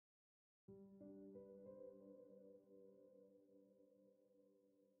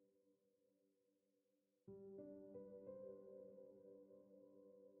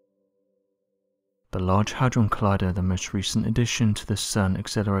The Large Hadron Collider, the most recent addition to the CERN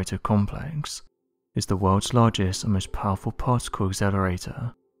accelerator complex, is the world's largest and most powerful particle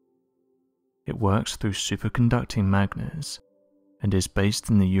accelerator. It works through superconducting magnets and is based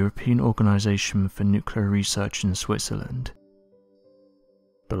in the European Organisation for Nuclear Research in Switzerland.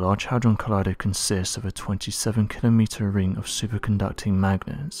 The Large Hadron Collider consists of a 27-kilometer ring of superconducting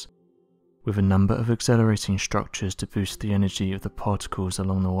magnets, with a number of accelerating structures to boost the energy of the particles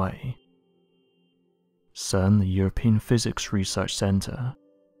along the way. CERN, the European Physics Research Centre,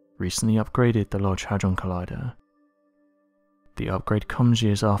 recently upgraded the Large Hadron Collider. The upgrade comes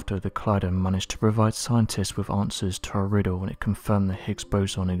years after the Collider managed to provide scientists with answers to a riddle when it confirmed the Higgs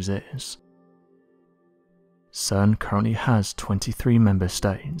boson exists. CERN currently has 23 member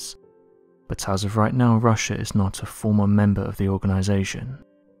states, but as of right now Russia is not a former member of the organisation.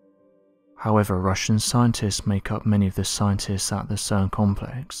 However, Russian scientists make up many of the scientists at the CERN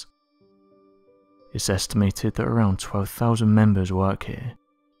complex. It's estimated that around 12,000 members work here,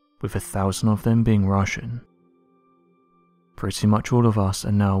 with 1,000 of them being Russian. Pretty much all of us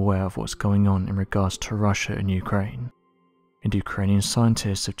are now aware of what's going on in regards to Russia and Ukraine, and Ukrainian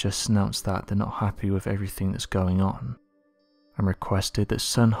scientists have just announced that they're not happy with everything that's going on, and requested that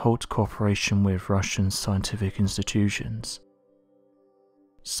CERN halt cooperation with Russian scientific institutions.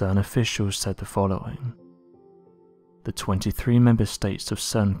 CERN officials said the following: "The 23 member states of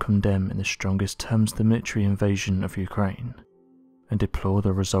CERN condemn in the strongest terms the military invasion of Ukraine, and deplore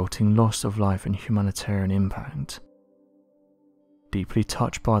the resulting loss of life and humanitarian impact. Deeply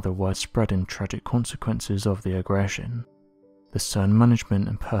touched by the widespread and tragic consequences of the aggression, the CERN management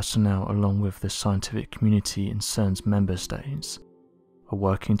and personnel, along with the scientific community in CERN's member states, are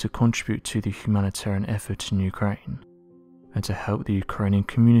working to contribute to the humanitarian effort in Ukraine, and to help the Ukrainian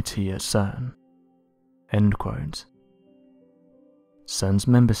community at CERN." End quote. CERN's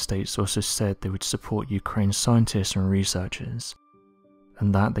member states also said they would support Ukraine scientists and researchers,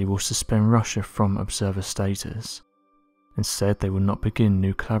 and that they will suspend Russia from observer status, and said they will not begin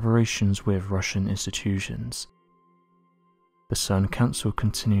new collaborations with Russian institutions. The CERN Council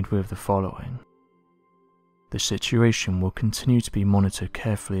continued with the following: "The situation will continue to be monitored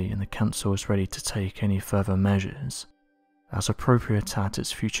carefully, and the Council is ready to take any further measures, as appropriate at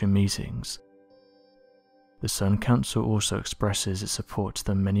its future meetings." The CERN Council also expresses its support to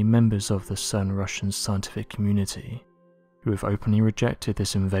the many members of the CERN Russian scientific community who have openly rejected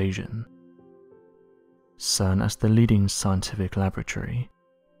this invasion. CERN, as the leading scientific laboratory,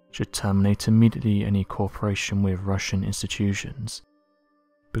 should terminate immediately any cooperation with Russian institutions,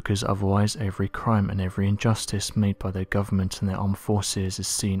 because otherwise every crime and every injustice made by their government and their armed forces is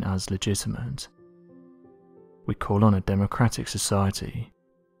seen as legitimate. We call on a democratic society,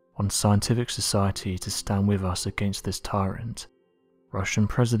 on scientific society, to stand with us against this tyrant, Russian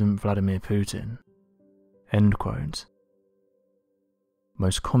President Vladimir Putin." End quote.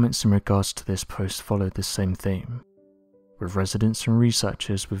 Most comments in regards to this post followed the same theme, with residents and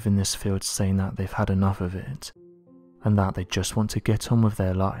researchers within this field saying that they've had enough of it, and that they just want to get on with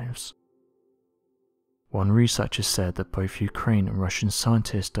their lives. One researcher said that both Ukraine and Russian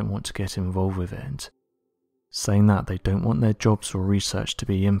scientists don't want to get involved with it, saying that they don't want their jobs or research to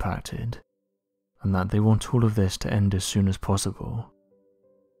be impacted, and that they want all of this to end as soon as possible.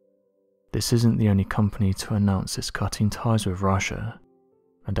 This isn't the only company to announce it's cutting ties with Russia,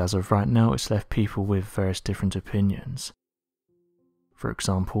 and as of right now it's left people with various different opinions. For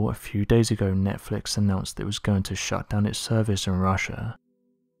example, a few days ago Netflix announced it was going to shut down its service in Russia,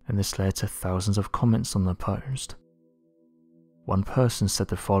 and this led to thousands of comments on the post. One person said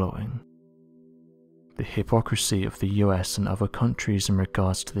the following: "The hypocrisy of the US and other countries in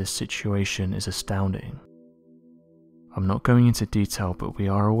regards to this situation is astounding. I'm not going into detail, but we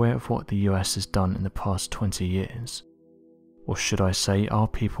are aware of what the US has done in the past 20 years. Or should I say, our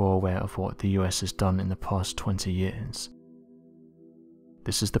people are aware of what the US has done in the past 20 years.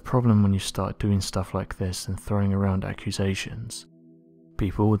 This is the problem when you start doing stuff like this and throwing around accusations.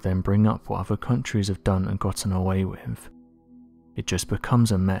 People would then bring up what other countries have done and gotten away with. It just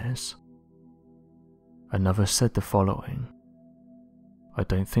becomes a mess." Another said the following: "I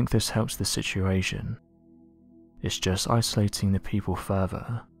don't think this helps the situation. It's just isolating the people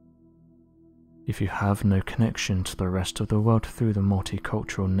further. If you have no connection to the rest of the world through the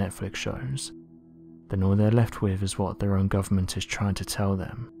multicultural Netflix shows, then all they're left with is what their own government is trying to tell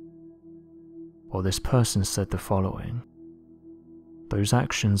them." Or this person said the following: "Those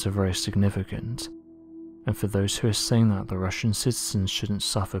actions are very significant, and for those who are saying that the Russian citizens shouldn't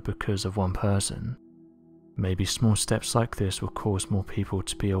suffer because of one person, maybe small steps like this will cause more people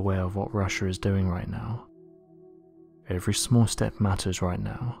to be aware of what Russia is doing right now. Every small step matters right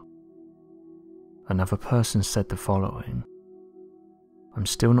now." Another person said the following: "I'm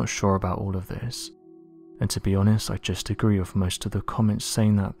still not sure about all of this, and to be honest, I just agree with most of the comments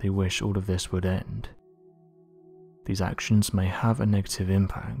saying that they wish all of this would end. These actions may have a negative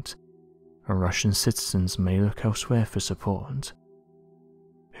impact, and Russian citizens may look elsewhere for support.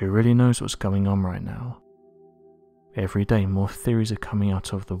 Who really knows what's going on right now? Every day more theories are coming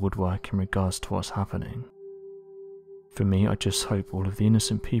out of the woodwork in regards to what's happening. For me, I just hope all of the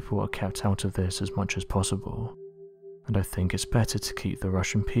innocent people are kept out of this as much as possible, and I think it's better to keep the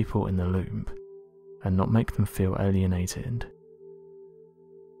Russian people in the loop and not make them feel alienated."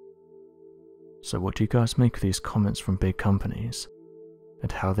 So what do you guys make of these comments from big companies,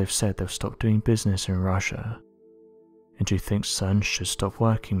 and how they've said they'll stop doing business in Russia? And do you think CERN should stop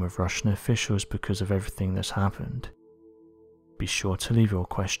working with Russian officials because of everything that's happened? Be sure to leave your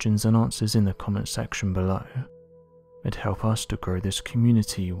questions and answers in the comment section below. It'd help us to grow this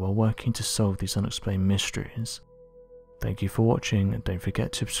community while working to solve these unexplained mysteries. Thank you for watching, and don't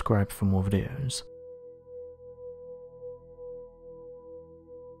forget to subscribe for more videos.